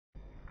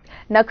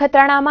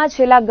નખત્રાણામાં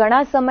છેલ્લા ઘણા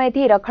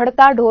સમયથી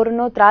રખડતા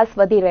ઢોરનો ત્રાસ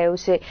વધી રહ્યો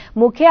છે।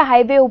 મુખ્ય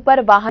હાઈવે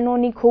ઉપર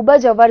વાહનોની ખૂબ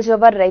જ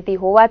અવરજવર રહેતી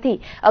હોવાથી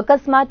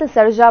અકસ્માત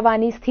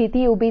સર્જાવાની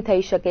સ્થિતિ ઊભી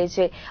થઈ શકે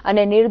છે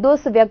અને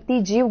નિર્દોષ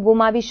વ્યક્તિ જીવ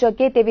ગુમાવી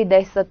શકે તેવી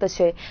દહેશત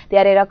છે।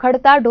 ત્યારે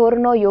રખડતા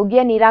ઢોરનો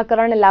યોગ્ય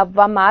નિરાકરણ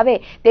લાવવામાં આવે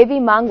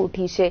તેવી માંગ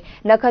ઉઠી છે।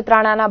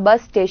 નખત્રાણાના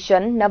બસ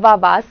સ્ટેશન,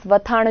 નવાવાસ,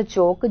 વથાણ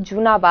ચોક,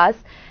 જૂનાવાસ,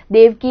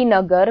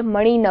 દેવકીનગર,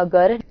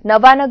 મણિનગર,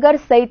 નવાનગર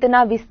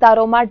સહિતના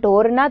વિસ્તારોમાં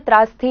ઢોરના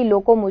ત્રાસથી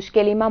લોકો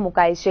મુશ્કેલીમાં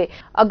મુકાય છે।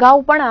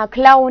 અગાઉ પણ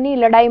આખલાઓની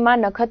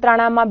લડાઈમાં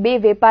નખત્રાણામાં 2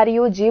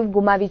 વેપારીઓ જીવ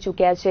ગુમાવી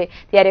ચૂક્યા છે।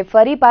 ત્યારે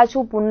ફરી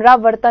પાછું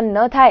પુનરાવર્તન ન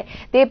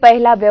થાય તે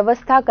પહેલા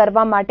વ્યવસ્થા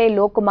કરવા માટે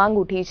લોક માંગ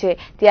ઉઠી છે।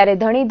 ત્યારે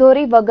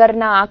ધણીધોરી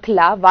વગરના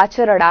આખલા,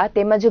 વાછરડા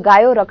તેમજ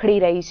ગાયો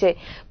રખડી રહી છે।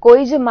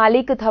 કોઈ જ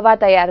માલિક થવા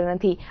તૈયાર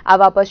નથી।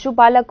 આવા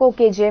પશુપાલકો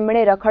કે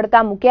જેમણે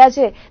રખડતા મૂક્યા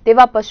છે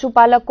તેવા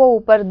પશુપાલકો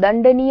ઉપર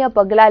દંડનીય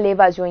પગલાં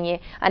લેવા જોઈએ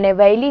અને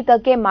વહેલી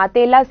તકે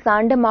માતેલા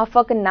સાંઢ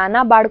માફક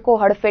નાના બાળકો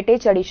હડફેટે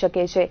ચડી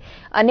શકે છે।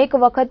 અનેક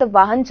વખત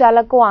વાહન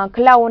ચાલકો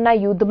આખલાઓના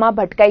યુદ્ધમાં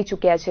ભટકાઈ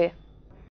ચૂક્યા છે।